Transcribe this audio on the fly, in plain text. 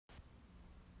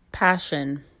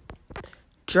passion,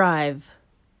 drive,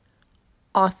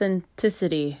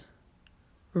 authenticity,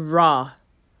 raw,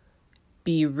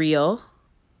 be real,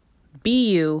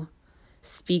 be you,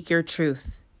 speak your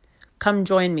truth. Come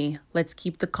join me. Let's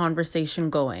keep the conversation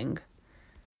going.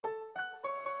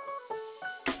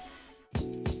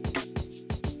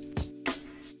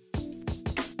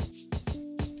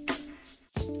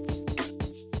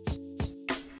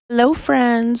 Hello,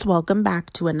 friends. Welcome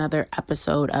back to another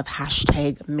episode of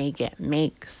Hashtag Make It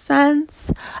Make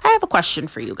Sense. I have a question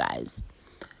for you guys.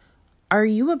 Are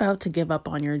you about to give up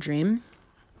on your dream?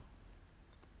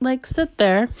 Like, sit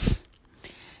there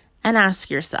and ask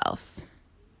yourself,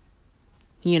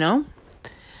 you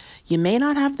may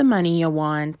not have the money you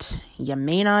want. You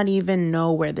may not even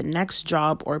know where the next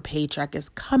job or paycheck is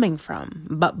coming from,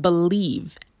 but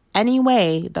believe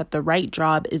anyway that the right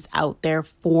job is out there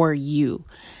for you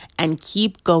and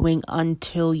keep going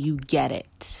until you get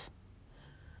it.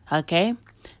 Okay?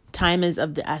 Time is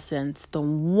of the essence. The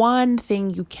one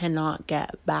thing you cannot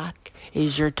get back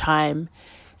is your time,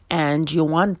 and you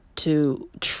want to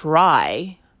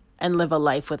try and live a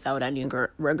life without any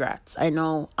regrets. I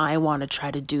know I want to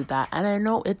try to do that, and I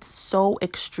know it's so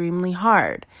extremely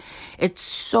hard. It's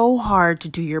so hard to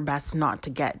do your best not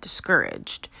to get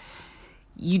discouraged.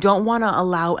 You don't want to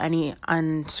allow any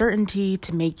uncertainty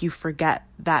to make you forget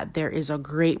that there is a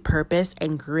great purpose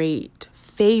and great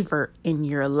favor in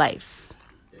your life.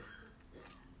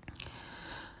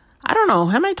 I don't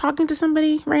know. Am I talking to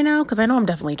somebody right now? Because I know I'm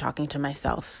definitely talking to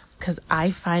myself. Because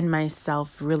I find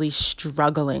myself really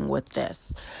struggling with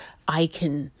this. I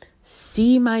can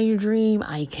see my dream.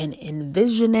 I can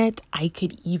envision it. I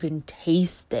could even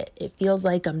taste it. It feels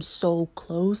like I'm so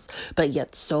close, but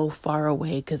yet so far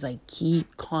away because I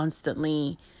keep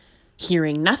constantly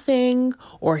hearing nothing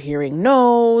or hearing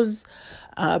no's.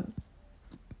 I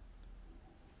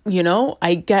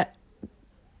get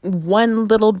one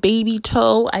little baby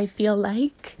toe, I feel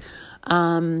like,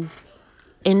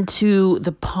 into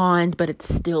the pond, but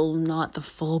it's still not the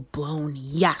full-blown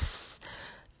yes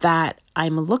that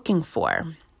I'm looking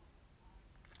for.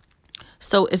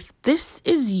 So if this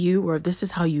is you, or if this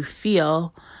is how you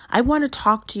feel, I want to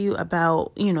talk to you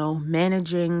about,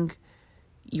 managing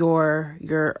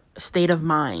your state of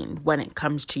mind when it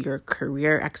comes to your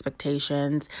career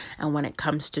expectations and when it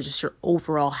comes to just your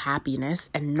overall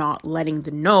happiness, and not letting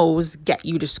the no's get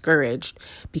you discouraged,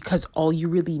 because all you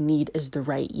really need is the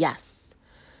right yes.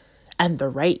 And the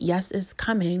right yes is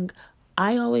coming.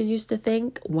 I always used to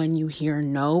think when you hear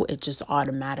no, it just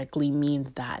automatically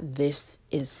means that this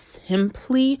is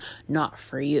simply not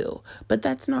for you. But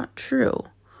that's not true.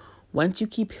 Once you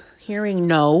keep hearing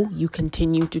no, you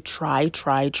continue to try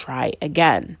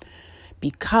again.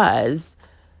 Because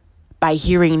by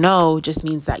hearing no just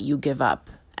means that you give up.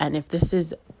 And if this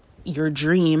is your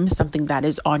dream, something that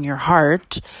is on your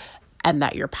heart and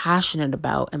that you're passionate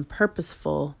about and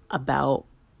purposeful about,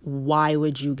 why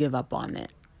would you give up on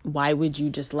it? Why would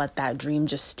you just let that dream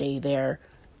just stay there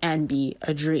and be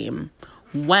a dream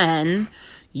when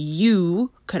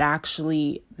you could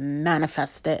actually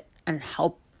manifest it and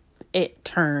help it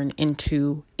turn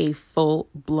into a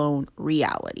full-blown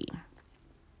reality?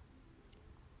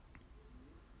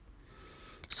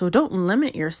 So don't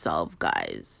limit yourself,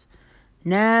 guys.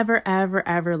 Never, ever,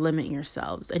 ever limit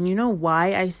yourselves. And you know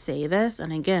why I say this?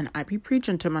 And again, I be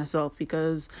preaching to myself,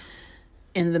 because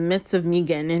in the midst of me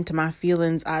getting into my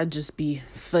feelings, I just be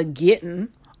forgetting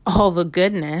all the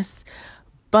goodness.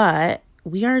 But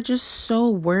we are just so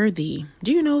worthy.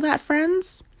 Do you know that,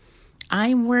 friends?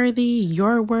 I'm worthy.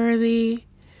 You're worthy.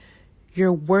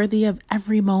 You're worthy of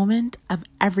every moment of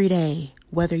every day,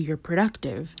 whether you're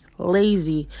productive,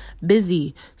 lazy,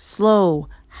 busy, slow,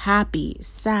 happy,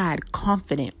 sad,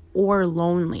 confident, or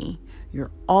lonely.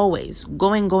 You're always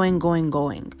going.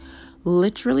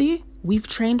 Literally, we've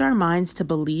trained our minds to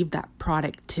believe that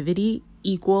productivity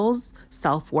equals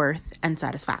self-worth and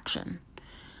satisfaction.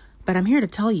 But I'm here to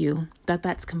tell you that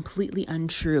that's completely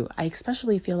untrue. I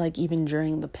especially feel like even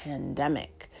during the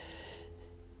pandemic,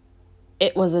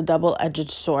 it was a double-edged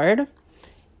sword.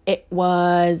 It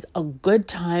was a good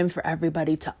time for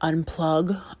everybody to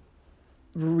unplug,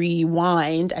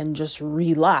 rewind, and just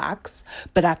relax.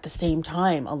 But at the same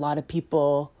time, a lot of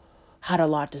people had a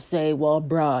lot to say. Well,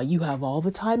 bruh, you have all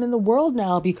the time in the world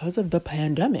now because of the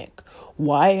pandemic.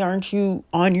 Why aren't you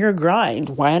on your grind?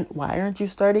 Why aren't you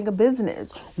starting a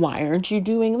business? Why aren't you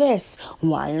doing this?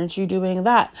 Why aren't you doing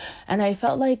that? And I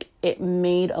felt like it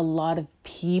made a lot of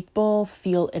people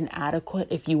feel inadequate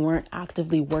if you weren't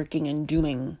actively working and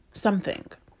doing something.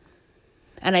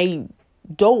 And I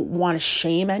don't want to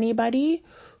shame anybody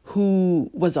who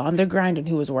was on the grind and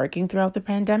who was working throughout the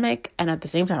pandemic. And at the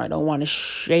same time, I don't want to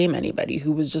shame anybody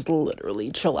who was just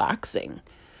literally chillaxing,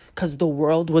 because the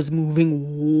world was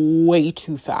moving way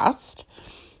too fast.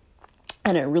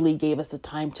 And it really gave us a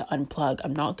time to unplug.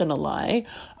 I'm not going to lie.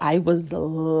 I was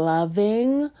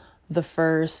loving the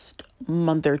first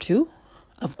month or two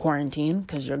of quarantine,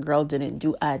 because your girl didn't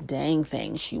do a dang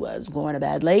thing. She was going to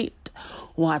bed late,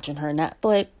 watching her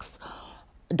Netflix,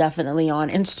 definitely on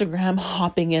Instagram,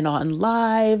 hopping in on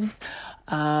lives.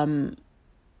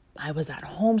 I was at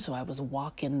home, so I was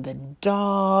walking the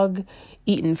dog,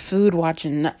 eating food,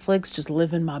 watching Netflix, just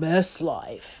living my best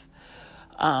life.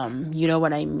 You know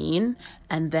what I mean?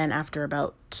 And then after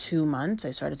about 2 months,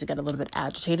 I started to get a little bit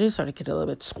agitated, started to get a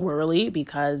little bit squirrely,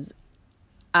 because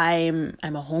I'm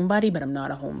a homebody, but I'm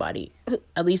not a homebody.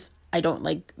 At least I don't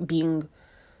like being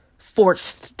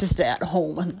forced to stay at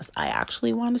home unless I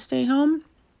actually want to stay home.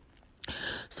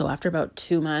 So after about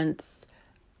 2 months,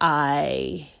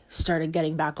 I started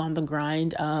getting back on the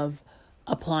grind of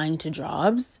applying to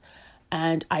jobs.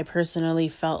 And I personally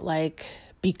felt like,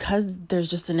 because there's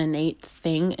just an innate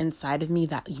thing inside of me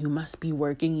that you must be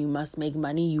working, you must make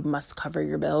money, you must cover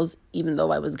your bills, even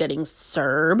though I was getting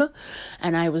CERB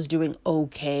and I was doing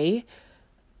okay,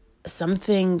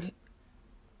 something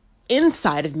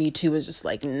inside of me too was just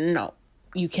like, no,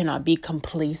 you cannot be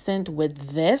complacent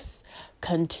with this.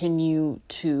 Continue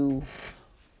to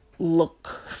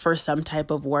look for some type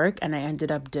of work. And I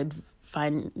ended up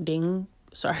finding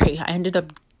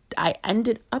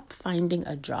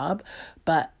a job,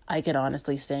 but I can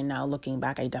honestly say now, looking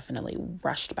back, I definitely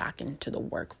rushed back into the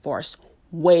workforce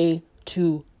way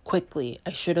too quickly.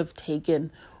 I should have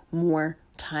taken more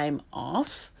time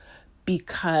off,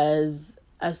 because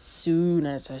as soon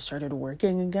as I started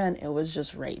working again, it was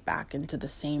just right back into the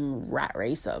same rat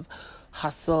race of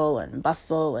hustle and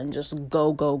bustle and just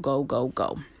go, go, go, go,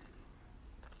 go.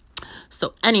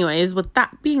 So anyways, with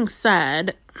that being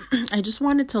said, I just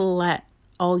wanted to let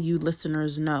all you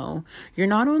listeners know, you're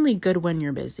not only good when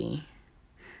you're busy,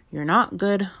 you're not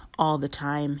good all the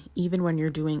time, even when you're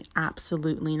doing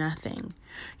absolutely nothing.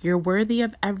 You're worthy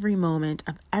of every moment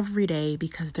of every day,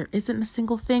 because there isn't a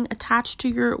single thing attached to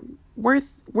your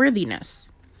worthiness.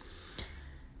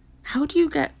 How do you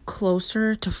get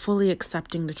closer to fully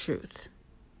accepting the truth?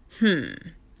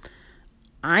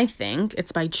 I think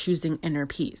it's by choosing inner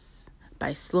peace,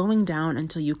 by slowing down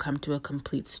until you come to a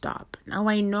complete stop. Now,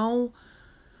 I know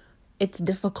it's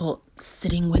difficult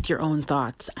sitting with your own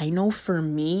thoughts. I know for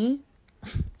me,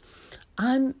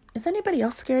 is anybody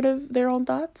else scared of their own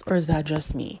thoughts, or is that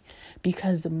just me?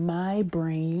 Because my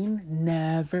brain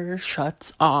never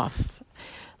shuts off.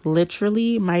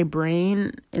 Literally, my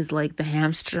brain is like the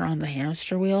hamster on the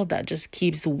hamster wheel that just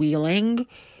keeps wheeling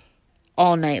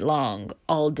all night long,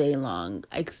 all day long.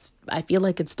 I feel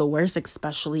like it's the worst,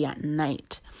 especially at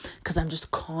night, because I'm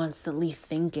just constantly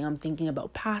thinking. I'm thinking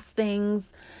about past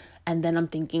things. And then I'm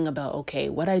thinking about, okay,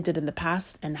 what I did in the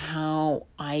past and how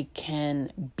I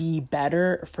can be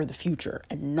better for the future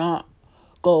and not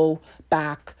go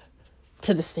back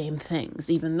to the same things,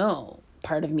 even though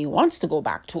part of me wants to go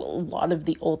back to a lot of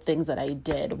the old things that I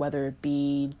did, whether it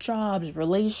be jobs,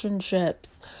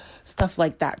 relationships, stuff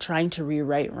like that, trying to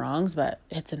rewrite wrongs, but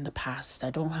it's in the past.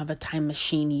 I don't have a time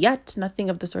machine yet.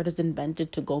 Nothing of the sort is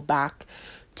invented to go back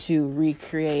to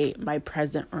recreate my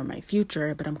present or my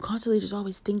future, but I'm constantly just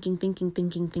always thinking,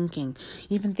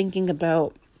 even thinking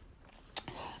about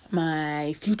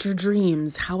my future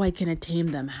dreams, how I can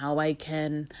attain them, how I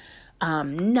can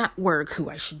network, who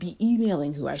I should be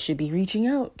emailing, who I should be reaching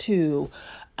out to,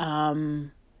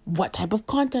 what type of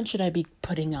content should I be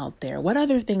putting out there, what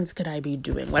other things could I be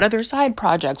doing, what other side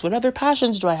projects, what other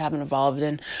passions do I have involved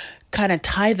in, kind of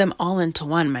tie them all into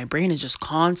one. My brain is just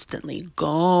constantly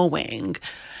going.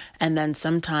 And then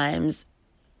sometimes,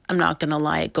 I'm not going to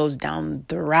lie, it goes down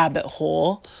the rabbit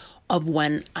hole of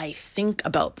when I think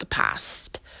about the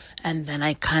past. And then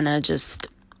I kind of just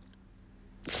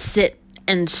sit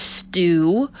and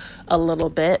stew a little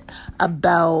bit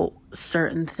about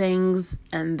certain things.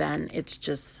 And then it's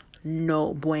just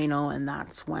no bueno. And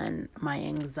that's when my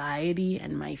anxiety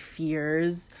and my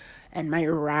fears and my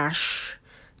rash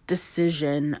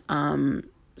decision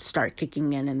start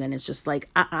kicking in. And then it's just like,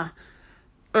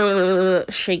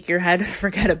 shake your head,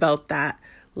 forget about that.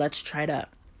 Let's try to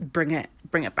bring it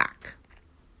back.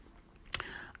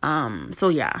 So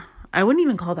yeah, I wouldn't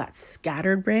even call that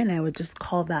scattered brain. I would just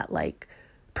call that like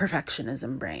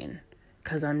perfectionism brain.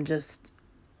 Cause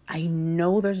I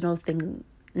know there's no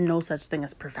such thing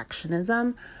as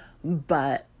perfectionism,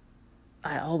 but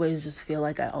I always just feel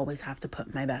like I always have to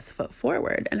put my best foot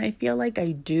forward. And I feel like I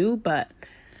do, but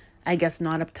I guess,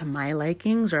 not up to my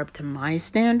likings or up to my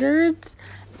standards.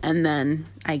 And then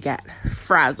I get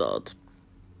frazzled.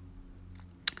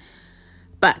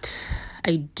 But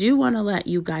I do want to let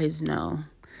you guys know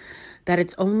that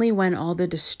it's only when all the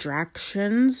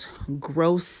distractions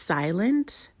grow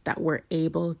silent that we're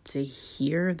able to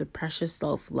hear the precious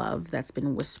self-love that's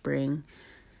been whispering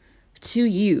to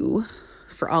you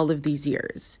for all of these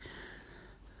years.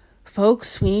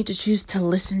 Folks, we need to choose to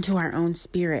listen to our own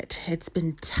spirit. It's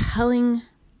been telling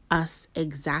us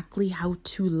exactly how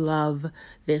to love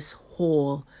this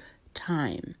whole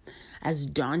time. As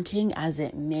daunting as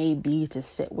it may be to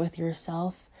sit with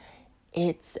yourself,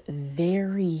 it's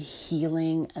very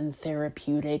healing and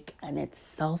therapeutic, and it's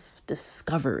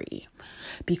self-discovery.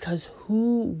 Because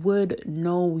who would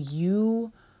know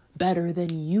you better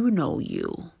than you know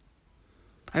you?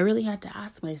 I really had to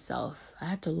ask myself. I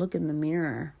had to look in the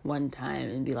mirror one time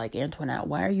and be like, Antoinette,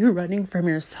 why are you running from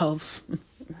yourself?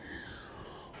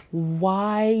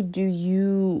 Why do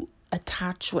you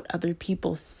attach what other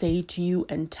people say to you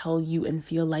and tell you and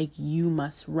feel like you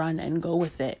must run and go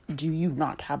with it? Do you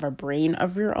not have a brain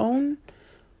of your own?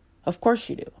 Of course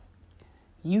you do.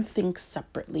 You think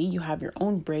separately. You have your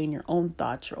own brain, your own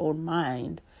thoughts, your own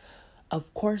mind.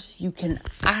 Of course, you can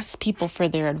ask people for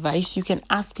their advice. You can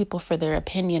ask people for their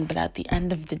opinion. But at the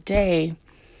end of the day,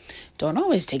 don't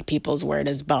always take people's word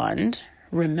as bond.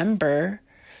 Remember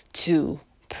to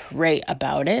pray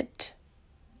about it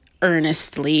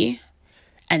earnestly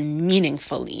and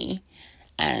meaningfully,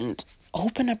 and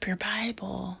open up your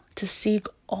Bible to seek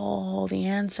all the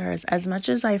answers. As much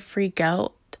as I freak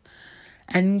out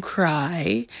and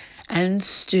cry and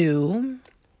stew,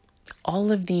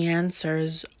 all of the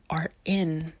answers are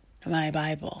in my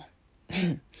Bible.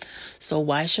 So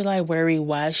why should I worry?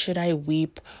 Why should I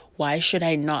weep? Why should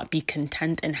I not be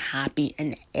content and happy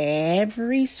in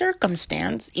every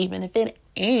circumstance, even if it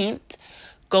ain't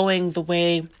going the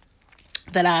way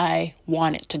that I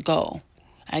want it to go?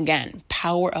 Again,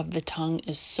 power of the tongue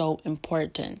is so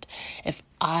important. If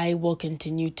I will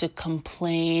continue to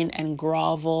complain and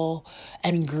grovel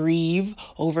and grieve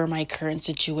over my current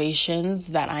situations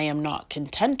that I am not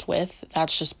content with,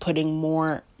 that's just putting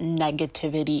more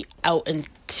negativity out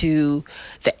into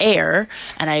the air,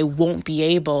 and I won't be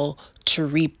able to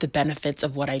reap the benefits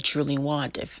of what I truly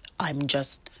want if I'm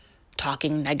just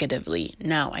talking negatively.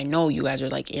 Now, I know you guys are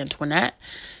like, Antoinette,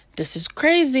 this is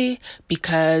crazy,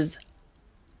 because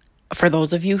for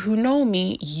those of you who know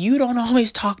me, you don't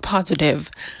always talk positive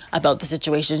about the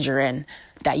situations you're in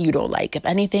that you don't like. If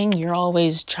anything, you're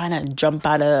always trying to jump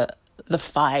out of the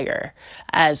fire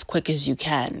as quick as you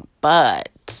can. But,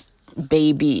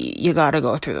 baby, you gotta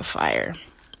go through the fire.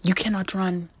 You cannot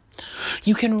run.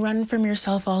 You can run from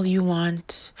yourself all you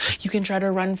want. You can try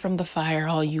to run from the fire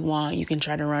all you want. You can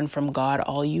try to run from God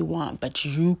all you want. But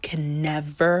you can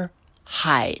never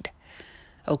hide.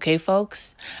 Okay,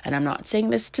 folks? And I'm not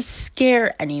saying this to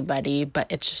scare anybody,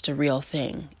 but it's just a real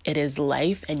thing. It is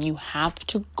life, and you have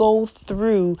to go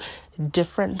through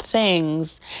different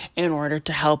things in order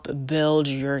to help build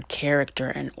your character,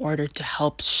 in order to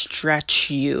help stretch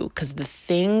you. Because the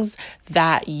things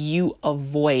that you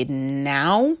avoid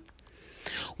now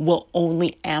will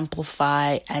only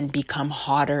amplify and become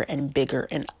hotter and bigger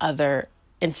in other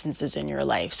instances in your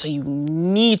life. So you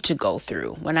need to go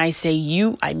through. When I say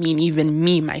you, I mean even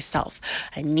me, myself.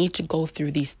 I need to go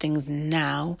through these things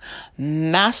now,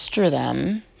 master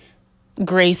them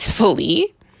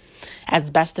gracefully as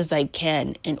best as I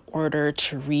can in order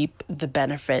to reap the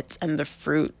benefits and the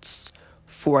fruits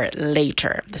for it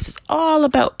later. This is all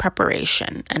about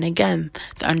preparation. And again,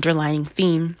 the underlying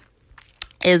theme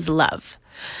is love.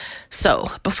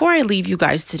 So before I leave you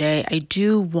guys today, I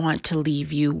do want to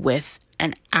leave you with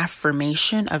an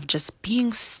affirmation of just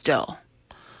being still,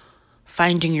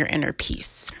 finding your inner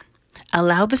peace.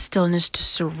 Allow the stillness to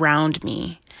surround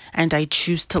me, and I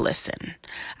choose to listen.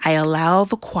 I allow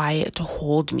the quiet to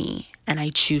hold me, and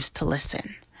I choose to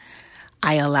listen.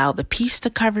 I allow the peace to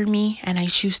cover me, and I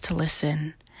choose to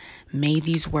listen. May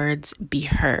these words be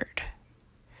heard.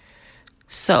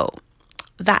 So,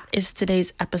 that is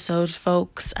today's episode,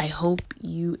 folks. I hope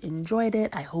you enjoyed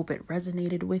it. I hope it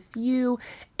resonated with you.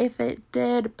 If it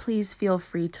did, please feel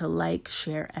free to like,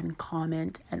 share, and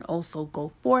comment, and also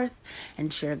go forth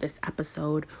and share this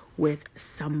episode with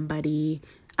somebody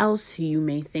else who you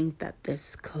may think that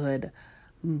this could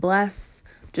bless.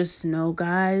 Just know,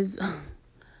 guys,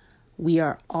 we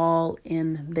are all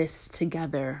in this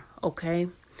together, okay?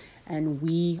 And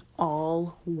we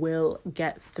all will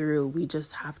get through. We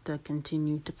just have to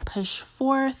continue to push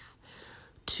forth,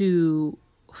 to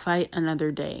fight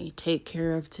another day. Take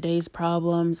care of today's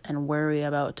problems and worry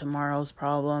about tomorrow's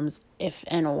problems if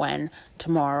and when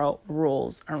tomorrow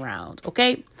rolls around.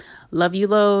 Okay? Love you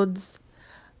loads.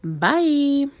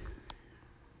 Bye.